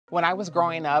When I was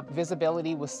growing up,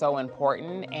 visibility was so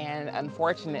important, and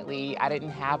unfortunately, I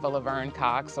didn't have a Laverne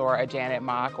Cox or a Janet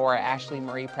Mock or a Ashlee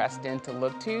Marie Preston to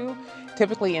look to.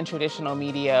 Typically in traditional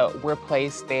media, we're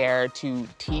placed there to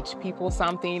teach people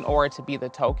something or to be the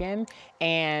token,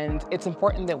 and it's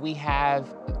important that we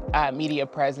have media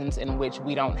presence in which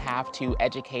we don't have to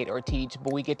educate or teach,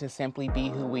 but we get to simply be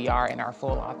who we are in our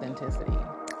full authenticity.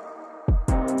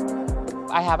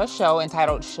 I have a show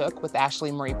entitled Shook with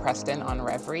Ashlee Marie Preston on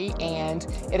Reverie, and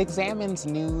it examines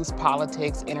news,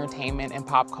 politics, entertainment, and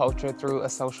pop culture through a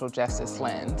social justice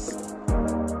lens.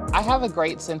 I have a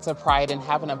great sense of pride in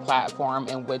having a platform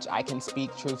in which I can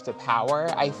speak truth to power.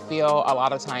 I feel a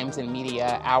lot of times in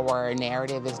media, our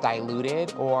narrative is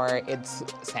diluted or it's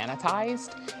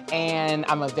sanitized, and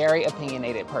I'm a very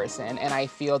opinionated person, and I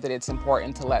feel that it's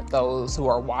important to let those who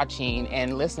are watching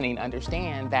and listening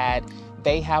understand that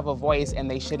they have a voice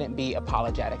and they shouldn't be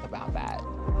apologetic about that.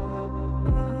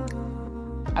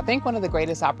 I think one of the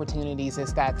greatest opportunities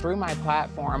is that through my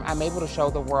platform, I'm able to show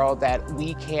the world that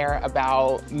we care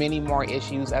about many more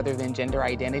issues other than gender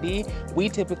identity. We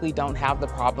typically don't have the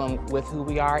problem with who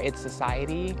we are. It's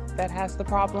society that has the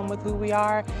problem with who we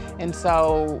are. And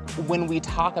so when we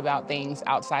talk about things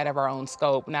outside of our own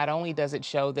scope, not only does it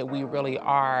show that we really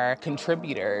are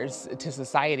contributors to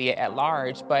society at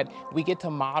large, but we get to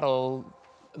model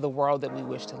the world that we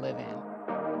wish to live in.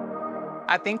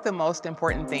 I think the most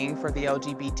important thing for the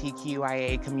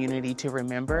LGBTQIA community to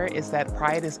remember is that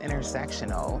pride is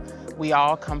intersectional. We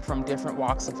all come from different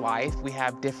walks of life. We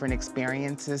have different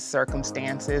experiences,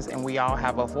 circumstances, and we all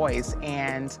have a voice.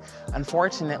 And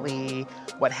unfortunately,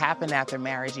 what happened after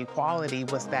marriage equality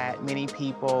was that many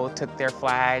people took their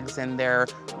flags and their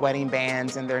wedding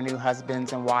bands and their new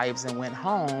husbands and wives and went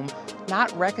home,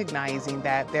 not recognizing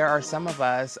that there are some of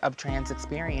us of trans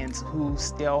experience who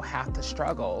still have to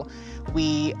struggle.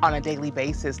 We, on a daily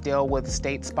basis, deal with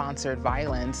state-sponsored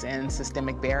violence and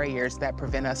systemic barriers that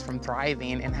prevent us from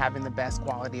thriving and having the best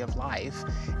quality of life.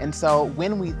 And so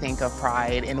when we think of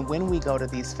pride and when we go to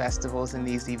these festivals and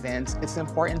these events, it's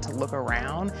important to look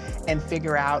around and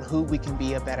figure out who we can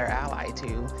be a better ally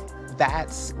to.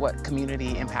 That's what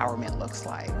community empowerment looks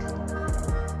like.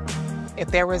 If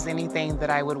there was anything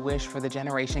that I would wish for the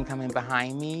generation coming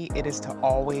behind me, it is to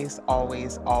always,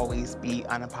 always, always be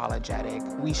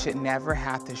unapologetic. We should never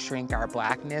have to shrink our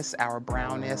blackness, our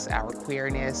brownness, our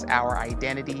queerness, our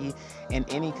identity in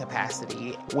any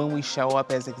capacity. When we show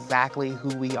up as exactly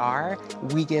who we are,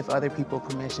 we give other people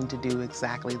permission to do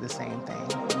exactly the same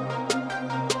thing.